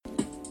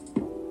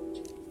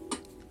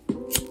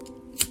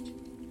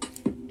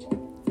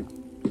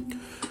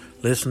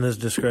Listeners'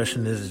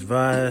 discretion is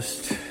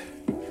advised.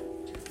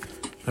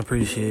 I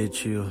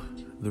appreciate you.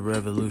 The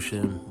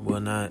revolution will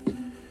not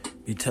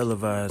be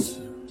televised,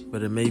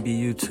 but it may be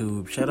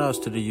YouTube. Shout outs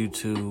to the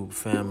YouTube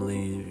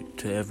family,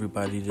 to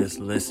everybody that's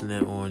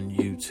listening on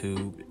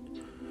YouTube.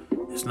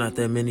 It's not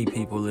that many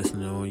people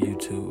listening on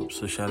YouTube,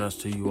 so shout outs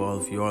to you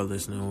all if you are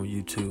listening on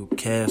YouTube.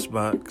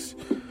 Castbox,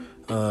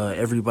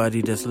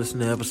 everybody that's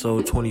listening to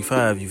episode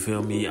 25, you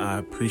feel me? I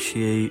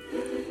appreciate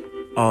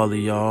all of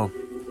y'all.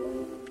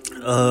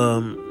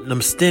 Them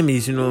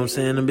stimmies, you know what I'm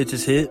saying? Them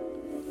bitches hit.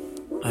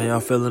 How y'all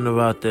feeling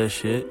about that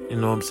shit? You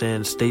know what I'm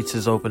saying? States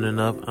is opening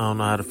up. I don't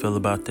know how to feel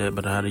about that,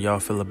 but how do y'all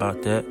feel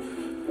about that?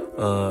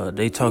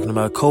 They talking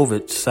about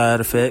COVID side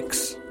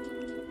effects.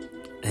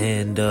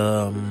 And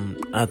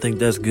I think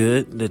that's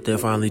good that they're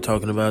finally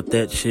talking about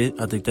that shit.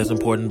 I think that's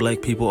important.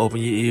 Black people, open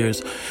your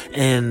ears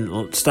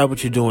and stop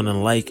what you're doing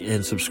and like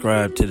and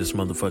subscribe to this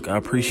motherfucker. I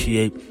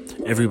appreciate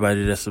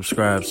everybody that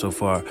subscribed so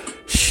far.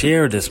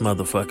 Share this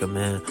motherfucker,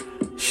 man.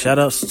 Shout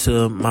outs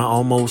to my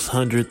almost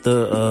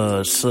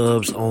 100th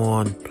subs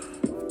on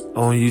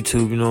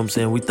YouTube. You know what I'm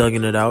saying? We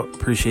thugging it out.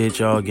 Appreciate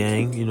y'all,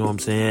 gang. You know what I'm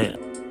saying?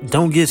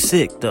 Don't get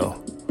sick, though.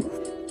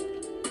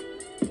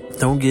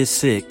 Don't get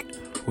sick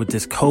with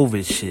this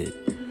COVID shit.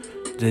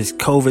 This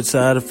COVID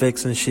side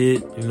effects and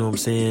shit. You know what I'm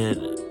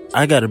saying?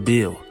 I got a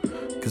bill.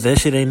 Because that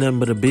shit ain't nothing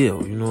but a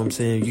bill. You know what I'm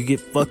saying? You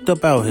get fucked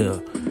up out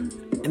here.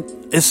 And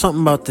it's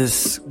something about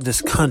this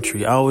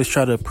country. I always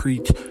try to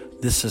preach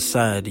this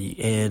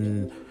society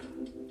and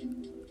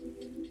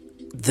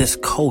this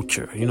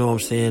culture. You know what I'm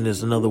saying?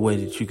 There's another way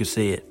that you could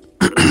say it.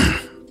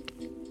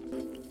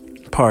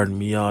 Pardon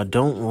me, y'all.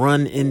 Don't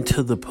run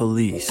into the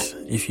police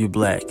if you're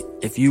black.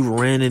 If you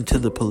ran into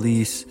the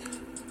police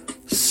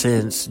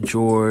since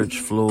George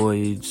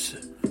Floyd's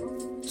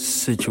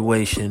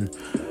situation,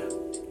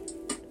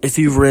 if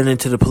you've ran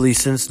into the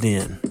police since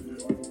then,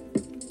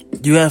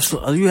 you have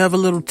a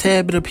little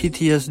tad bit of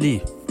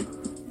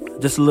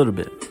PTSD. Just a little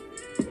bit.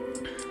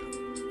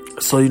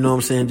 So, you know what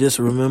I'm saying? Just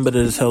remember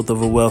that it's health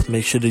over wealth.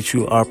 Make sure that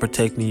you are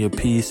protecting your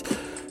peace.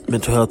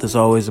 Mental health is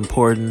always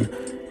important.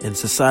 And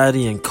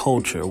society and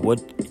culture,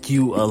 what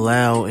you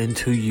allow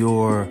into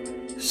your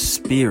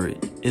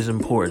spirit is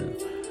important.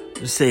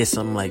 Let's say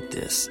something like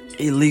this.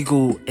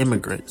 Illegal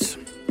immigrants.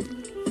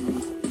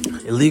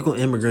 Illegal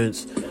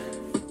immigrants,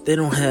 they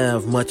don't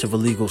have much of a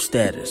legal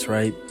status,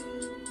 right?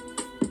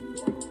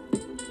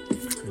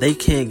 They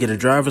can't get a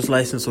driver's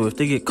license, so if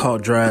they get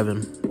caught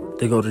driving,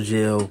 they go to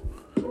jail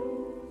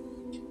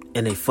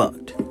and they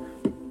fucked.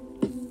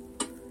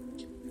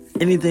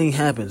 Anything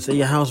happens, say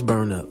your house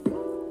burn up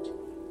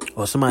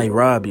or somebody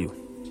rob you,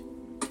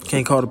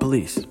 can't call the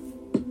police.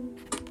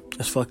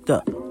 That's fucked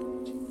up.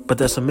 But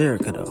that's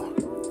America, though.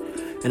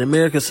 And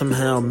America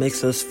somehow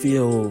makes us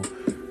feel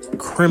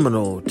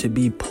criminal to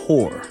be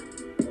poor.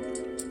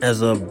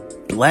 As a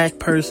black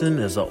person,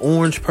 as an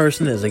orange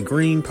person, as a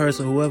green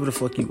person, whoever the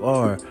fuck you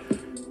are,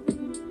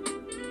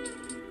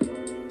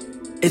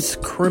 it's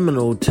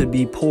criminal to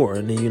be poor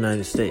in the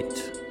United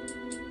States.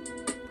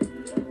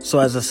 So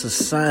as a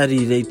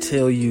society, they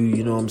tell you,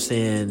 you know what I'm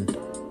saying,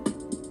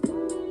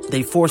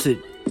 they force it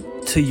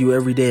to you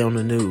every day on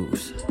the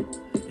news.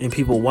 And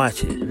people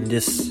watch it. And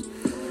just,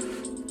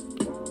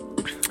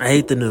 I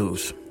hate the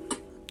news.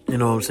 You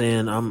know what I'm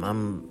saying?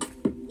 I'm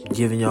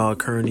giving y'all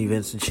current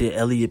events and shit.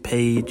 Elliot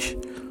Page.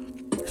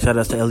 Shout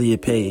out to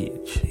Elliot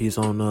Page. He's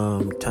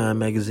on Time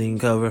magazine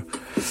cover.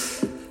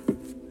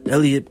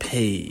 Elliot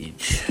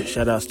Page.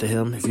 Shout outs to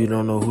him. If you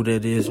don't know who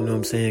that is, you know what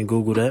I'm saying,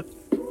 Google that.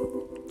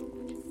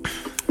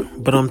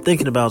 But I'm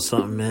thinking about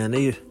something, man.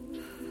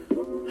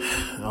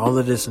 All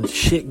of this and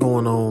shit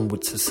going on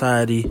with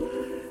society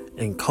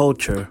and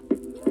culture.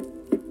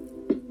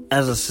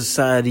 As a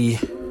society,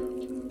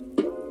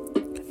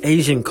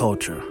 Asian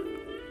culture,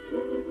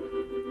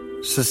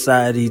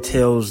 society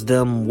tells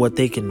them what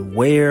they can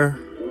wear,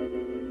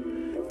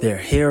 their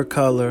hair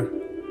color,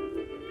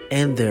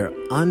 and their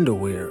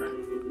underwear.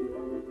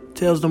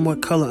 Tells them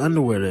what color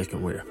underwear they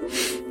can wear.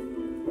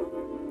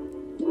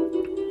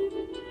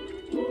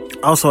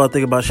 Also, I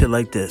think about shit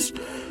like this.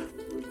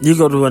 You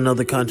go to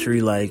another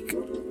country like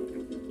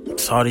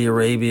Saudi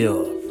Arabia,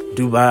 or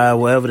Dubai,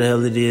 wherever the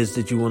hell it is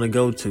that you want to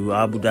go to,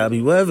 Abu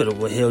Dhabi, wherever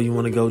the hell you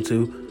want to go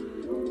to,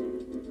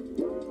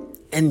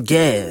 and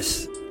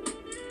gas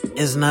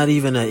is not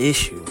even an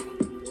issue.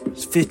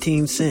 It's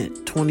 15 cents,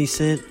 20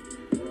 cents.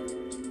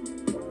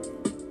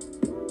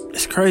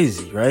 It's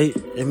crazy, right?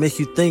 It makes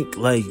you think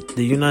like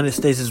the United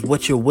States is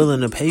what you're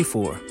willing to pay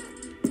for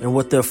and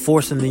what they're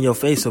forcing in your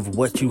face of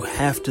what you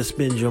have to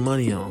spend your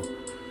money on.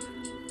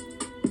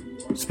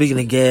 Speaking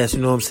of gas,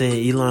 you know what I'm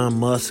saying? Elon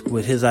Musk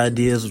with his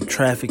ideas of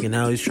traffic and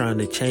how he's trying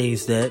to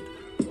change that,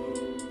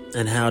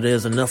 and how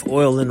there's enough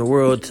oil in the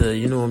world to,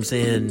 you know what I'm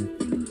saying?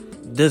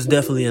 There's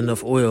definitely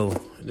enough oil.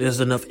 There's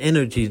enough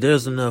energy.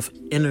 There's enough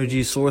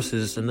energy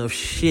sources, enough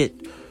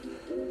shit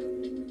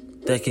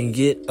that can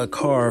get a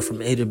car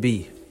from A to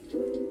B.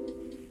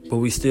 But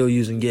we still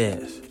using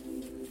gas.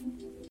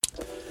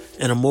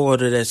 And the moral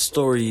to that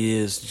story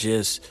is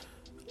just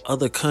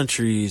other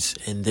countries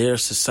and their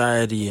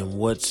society and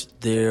what's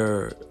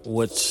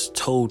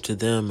told to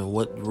them and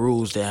what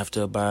rules they have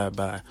to abide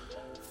by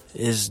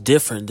is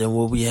different than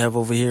what we have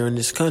over here in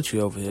this country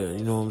over here.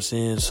 You know what I'm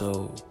saying?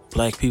 So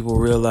black people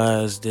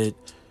realize that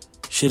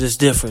shit is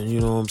different. You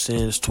know what I'm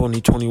saying? It's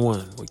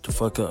 2021. Wake the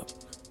fuck up.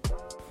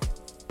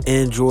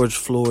 And George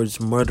Floyd's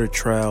murder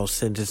trial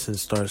sentencing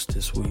starts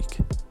this week.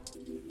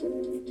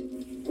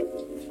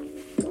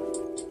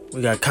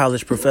 We got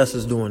college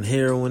professors doing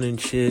heroin and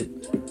shit.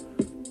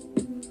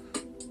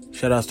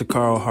 Shout outs to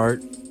Carl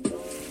Hart.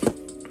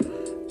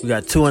 We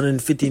got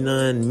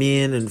 259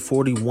 men and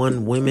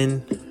 41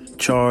 women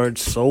charged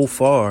so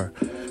far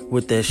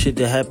with that shit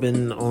that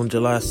happened on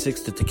July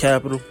 6th at the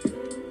Capitol.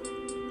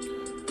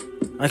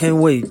 I can't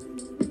wait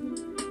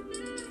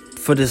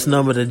for this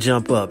number to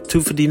jump up.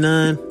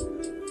 259,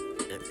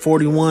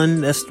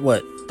 41, that's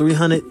what,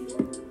 300?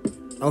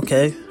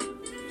 Okay.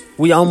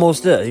 We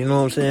almost there, you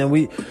know what I'm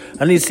saying?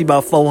 I need to see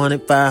about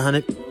 400,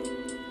 500.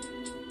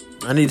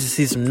 I need to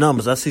see some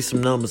numbers. I see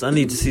some numbers. I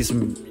need to see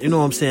some, you know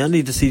what I'm saying? I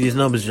need to see these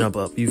numbers jump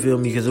up. You feel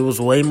me? Because it was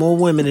way more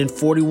women than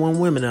 41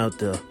 women out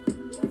there.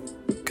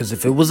 Because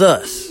if it was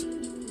us,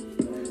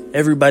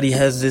 everybody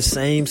has this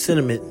same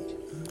sentiment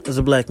as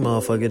a black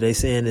motherfucker. They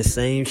saying the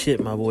same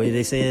shit, my boy.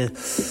 They saying,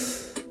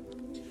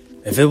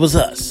 if it was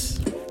us.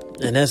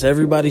 And that's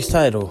everybody's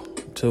title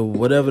to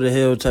whatever the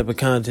hell type of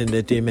content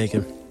that they're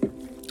making.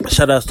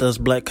 Shout outs to us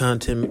black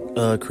content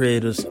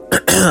creators.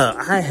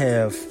 I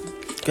have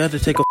got to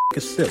take a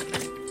sip.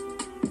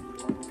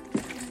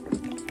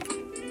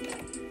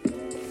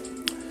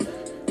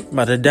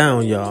 About to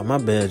down, y'all. My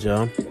bad,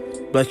 y'all.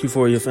 Black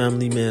Euphoria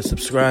family, man.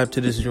 Subscribe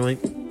to this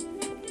joint.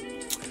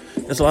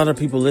 There's a lot of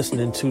people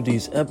listening to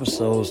these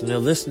episodes, and they're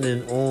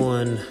listening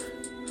on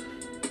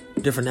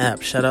different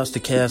apps. Shout outs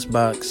to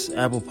Castbox,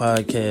 Apple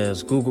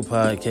Podcasts, Google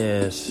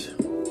Podcasts,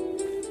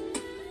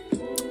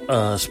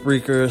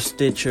 Spreaker,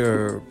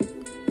 Stitcher,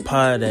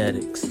 Pod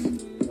Addicts.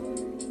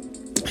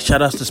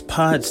 Shout outs to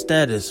Pod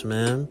Status,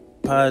 man.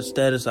 Pod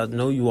Status, I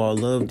know you all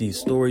love these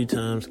story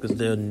times because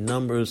their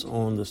numbers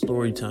on the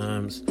story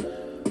times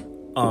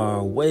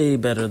are way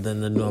better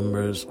than the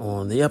numbers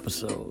on the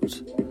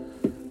episodes.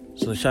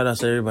 So shout outs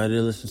to everybody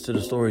that listens to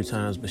the story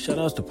times. But shout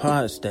outs to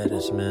Pod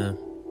Status, man.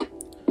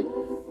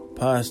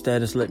 Pod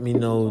Status let me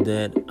know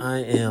that I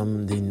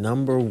am the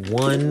number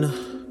 1,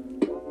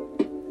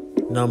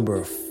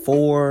 number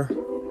 4,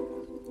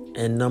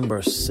 and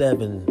number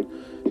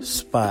 7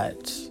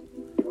 spots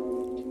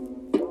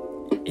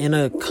in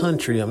a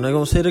country. I'm not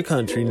going to say the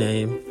country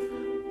name,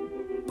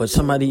 but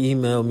somebody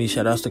emailed me,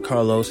 shout outs to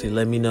Carlos, he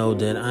let me know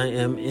that I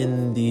am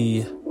in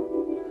the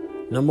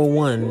number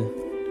 1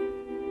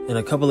 in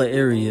a couple of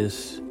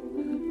areas,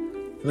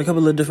 in a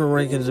couple of different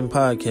rankings in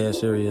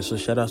podcast areas. So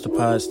shout outs to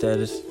Pod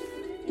Status.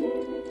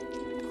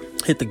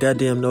 Hit the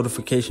goddamn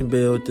notification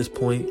bell at this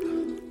point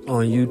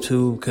on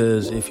YouTube,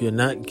 because if you're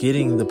not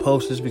getting the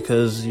posts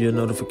because your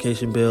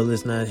notification bell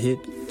is not hit,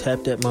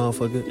 tap that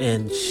motherfucker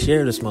and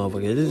share this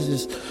motherfucker.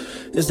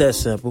 It's that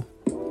simple.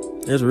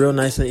 It's real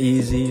nice and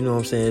easy, you know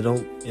what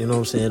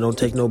I'm saying? Don't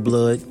take no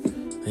blood.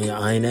 And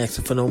I ain't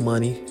asking for no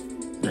money.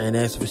 I ain't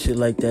asking for shit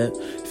like that.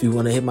 If you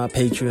want to hit my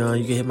Patreon,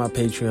 you can hit my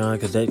Patreon,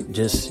 because that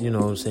just, you know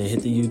what I'm saying,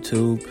 hit the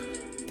YouTube.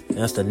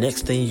 That's the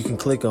next thing you can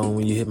click on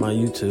when you hit my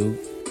YouTube.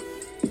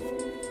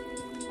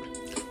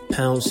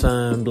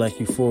 # Black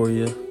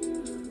Euphoria.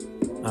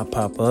 I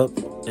pop up,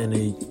 and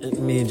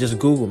just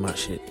Google my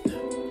shit.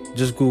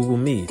 Just Google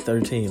me,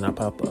 13, I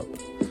pop up.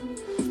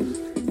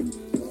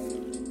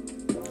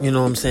 You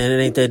know what I'm saying?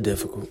 It ain't that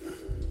difficult.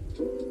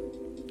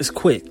 It's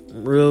quick,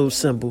 real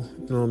simple.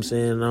 You know what I'm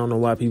saying? I don't know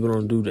why people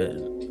don't do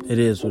that. It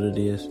is what it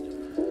is.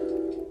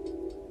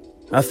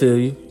 I feel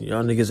you.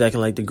 Y'all niggas acting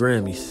like the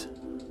Grammys.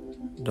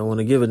 Don't want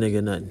to give a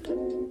nigga nothing.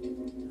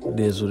 It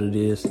is what it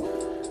is.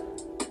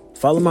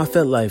 Follow my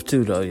FetLife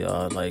too, though,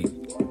 y'all. Like,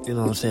 you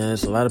know what I'm saying?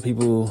 There's a lot of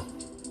people,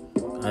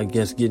 I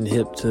guess, getting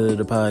hip to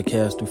the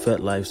podcast through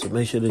FetLife. So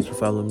make sure that you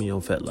follow me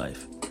on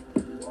FetLife.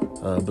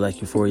 Black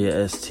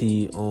Euphoria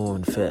ST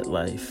on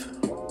FetLife.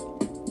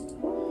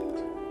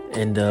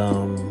 And,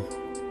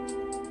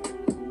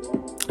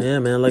 yeah,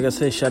 man, like I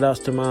said, shout outs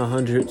to my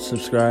 100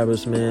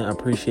 subscribers, man. I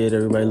appreciate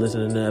everybody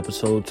listening to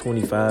episode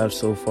 25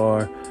 so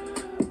far.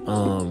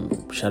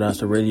 Shout outs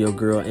to Radio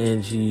Girl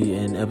Angie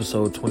in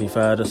episode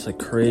 25. That's a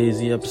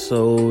crazy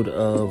episode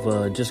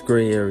of just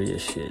gray area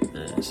shit,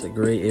 man. It's a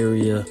gray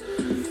area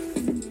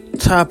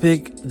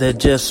topic that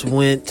just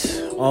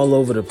went all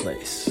over the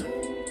place.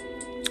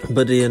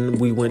 But then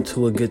we went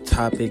to a good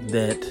topic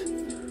that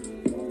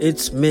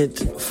it's meant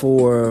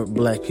for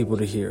black people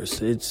to hear.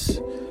 So it's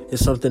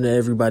something that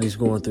everybody's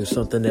going through,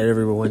 something that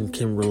everyone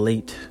can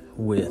relate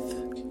with,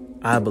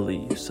 I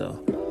believe.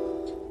 So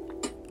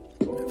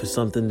if it's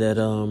something that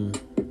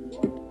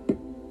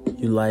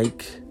you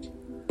like,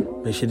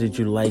 make sure that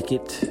you like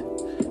it.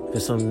 If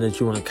it's something that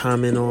you want to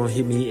comment on,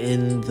 hit me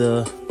in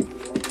the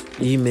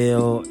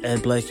email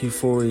at Black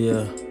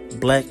Euphoria,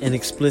 Black and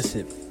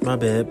Explicit. My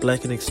bad,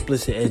 Black and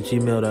Explicit at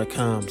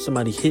gmail.com.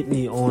 Somebody hit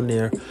me on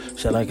there.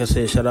 Like I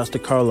said, shout outs to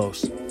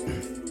Carlos.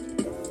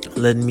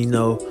 letting me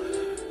know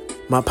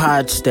my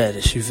pod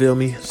status. You feel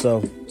me?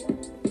 So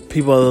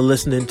people are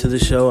listening to the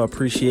show. I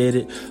appreciate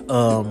it.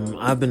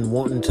 I've been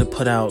wanting to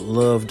put out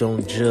Love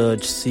Don't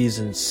Judge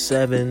Season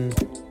 7,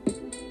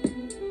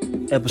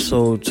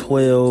 Episode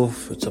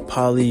 12. It's a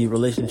poly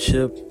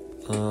relationship.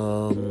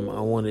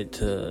 I wanted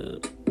to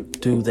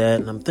do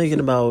that, and I'm thinking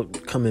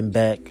about coming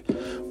back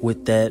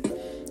with that.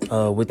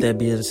 With that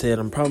being said,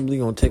 I'm probably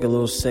going to take a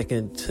little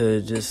second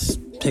to just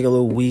take a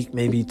little week,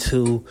 maybe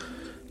 2,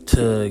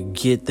 to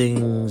get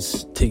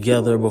things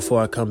together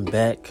before I come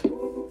back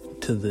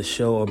to the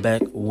show or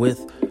back with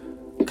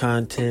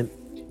content.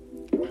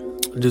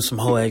 Do some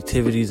whole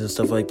activities and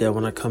stuff like that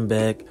when I come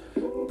back.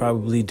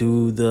 Probably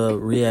do the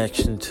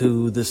reaction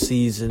to the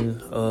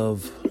season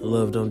of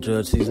Love Don't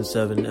Judge Season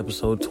 7,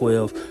 Episode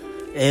 12.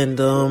 And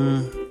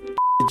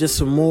just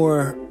some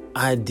more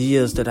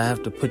ideas that I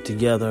have to put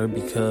together,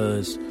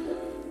 because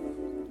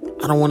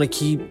I don't want to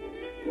keep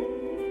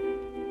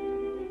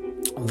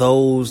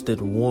those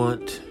that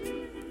want,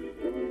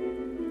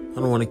 I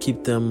don't want to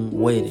keep them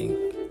waiting.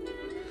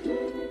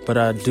 But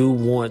I do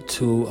want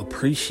to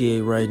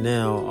appreciate right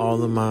now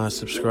all of my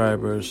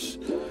subscribers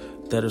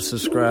that are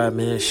subscribed,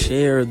 man.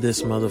 Share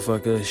this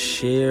motherfucker.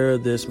 Share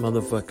this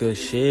motherfucker.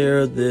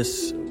 Share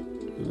this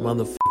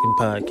motherfucking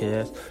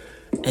podcast.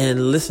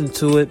 And listen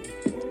to it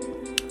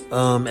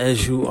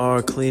as you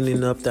are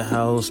cleaning up the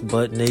house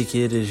butt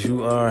naked, as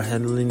you are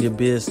handling your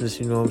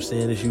business, you know what I'm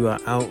saying, as you are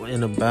out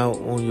and about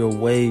on your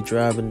way,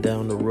 driving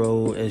down the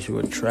road, as you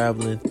are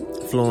traveling,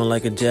 flowing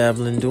like a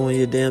javelin, doing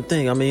your damn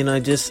thing. I mean,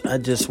 I just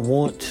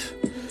want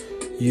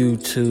you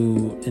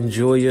to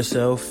enjoy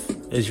yourself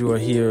as you are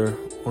here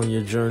on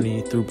your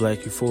journey through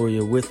Black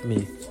Euphoria with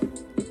me.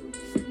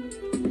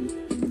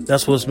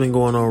 That's what's been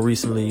going on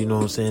recently, you know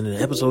what I'm saying.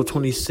 And episode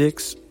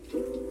 26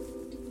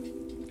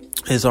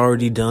 is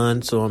already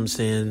done, so I'm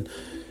saying,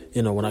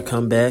 you know, when I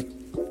come back,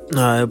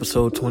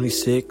 episode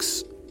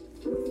 26,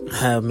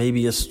 have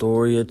maybe a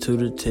story or two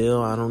to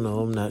tell. I don't know,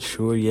 I'm not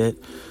sure yet.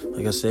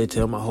 Like I said,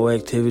 tell my whole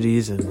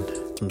activities and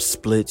some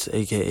splits,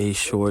 aka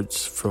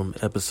shorts, from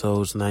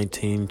episodes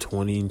 19,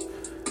 20,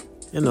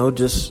 you know,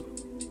 just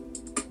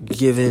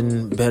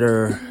giving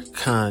better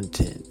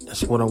content.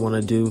 That's what I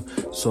want to do.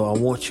 So I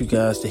want you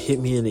guys to hit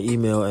me in the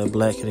email at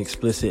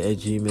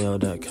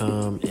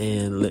blackandexplicit@gmail.com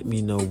and let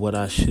me know what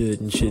I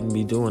should and shouldn't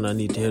be doing. I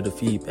need to hear the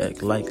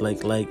feedback. Like,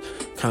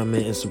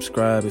 comment, and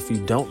subscribe. If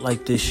you don't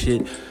like this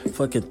shit,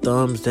 fucking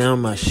thumbs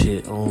down my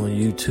shit on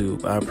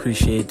YouTube. I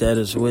appreciate that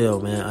as well,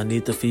 man. I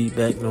need the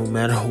feedback no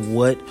matter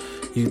what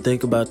you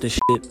think about this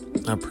shit.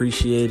 I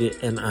appreciate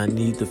it, and I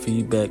need the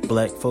feedback.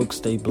 Black folks,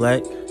 stay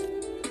black.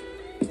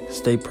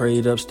 Stay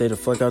prayed up, stay the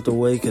fuck out the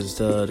way, because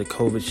the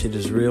COVID shit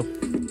is real.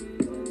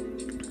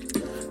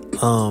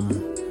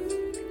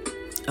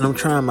 And I'm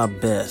trying my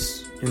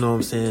best, you know what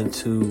I'm saying,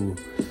 to,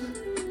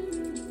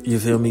 you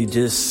feel me,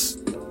 just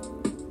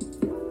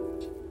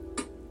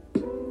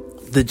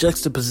the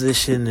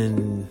juxtaposition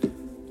and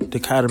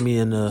dichotomy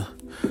and the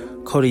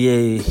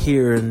Codier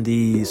hearing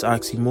these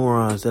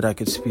oxymorons that I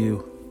could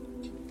spew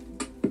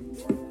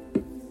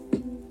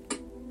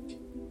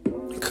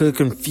could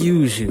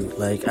confuse you.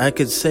 Like, I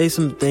could say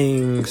some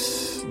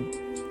things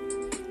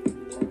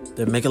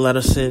that make a lot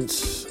of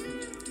sense,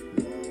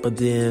 but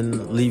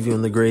then leave you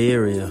in the gray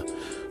area.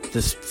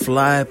 This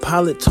fly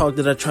pilot talk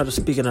that I try to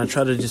speak, and I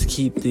try to just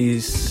keep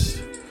these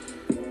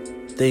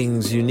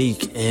things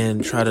unique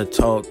and try to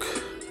talk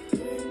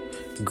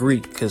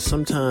Greek, because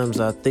sometimes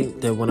I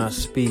think that when I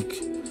speak,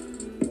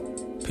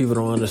 people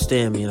don't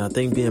understand me, and I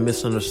think being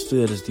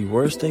misunderstood is the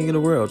worst thing in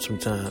the world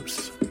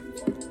sometimes.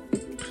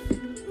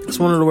 It's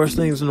one of the worst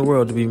things in the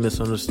world, to be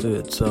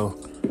misunderstood. So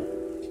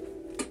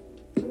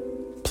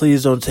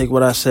please don't take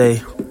what I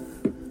say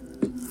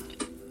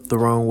the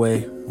wrong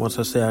way. Once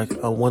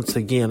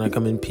again, I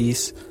come in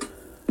peace.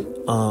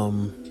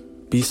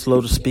 Be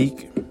slow to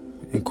speak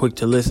and quick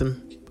to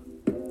listen.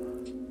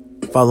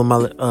 Follow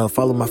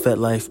my Fat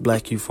Life,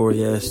 Black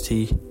Euphoria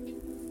ST.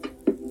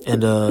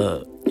 And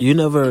you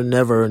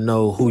never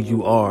know who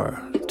you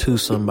are to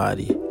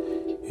somebody.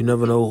 You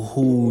never know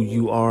who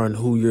you are and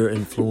who you're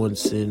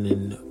influencing,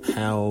 and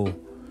how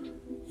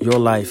your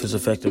life is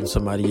affecting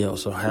somebody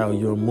else, or how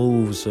your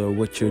moves or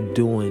what you're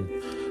doing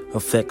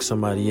affect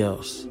somebody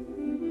else.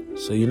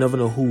 So you never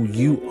know who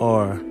you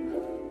are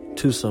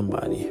to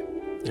somebody,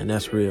 and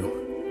that's real.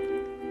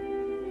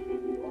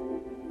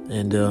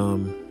 And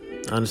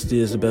honesty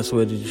is the best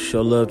way to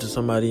show love to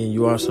somebody, and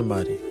you are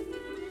somebody.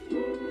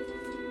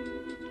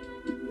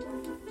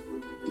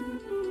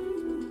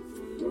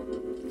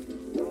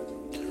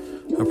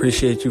 I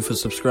appreciate you for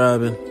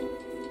subscribing.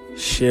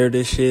 Share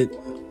this shit,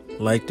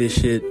 like this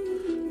shit,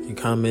 and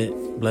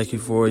comment Black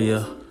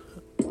Euphoria.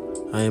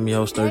 I am your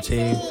host,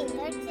 13.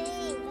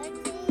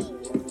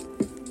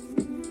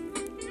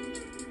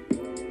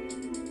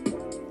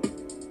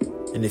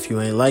 And if you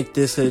ain't like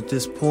this at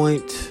this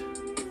point,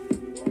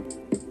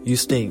 you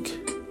stink.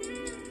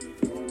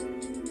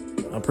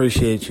 I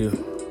appreciate you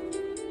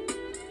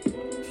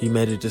if you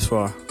made it this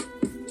far.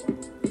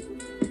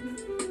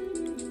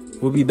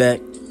 We'll be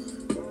back.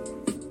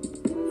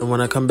 And when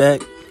I come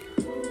back,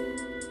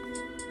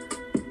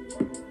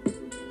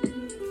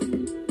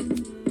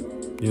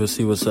 you'll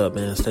see what's up,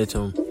 man. Stay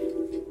tuned.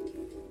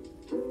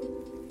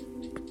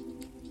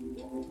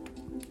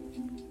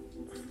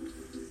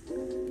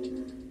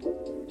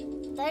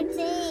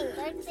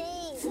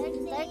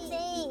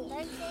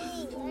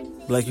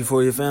 Black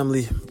Euphoria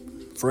family,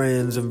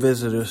 friends, and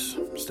visitors,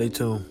 stay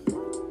tuned.